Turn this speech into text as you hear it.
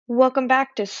Welcome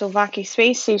back to Souvlaki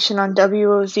Space Station on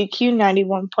WOZQ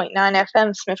 91.9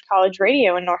 FM Smith College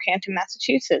Radio in Northampton,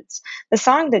 Massachusetts. The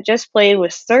song that just played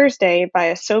was Thursday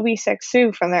by Asobi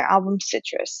Sexu from their album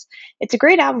Citrus. It's a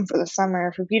great album for the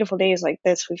summer, for beautiful days like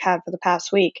this we've had for the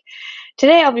past week.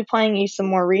 Today I'll be playing you some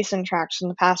more recent tracks from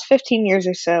the past 15 years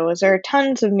or so, as there are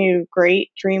tons of new great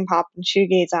dream pop and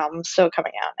shoegaze albums still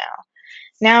coming out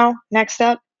now. Next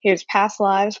up, here's Past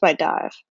Lives by Dive.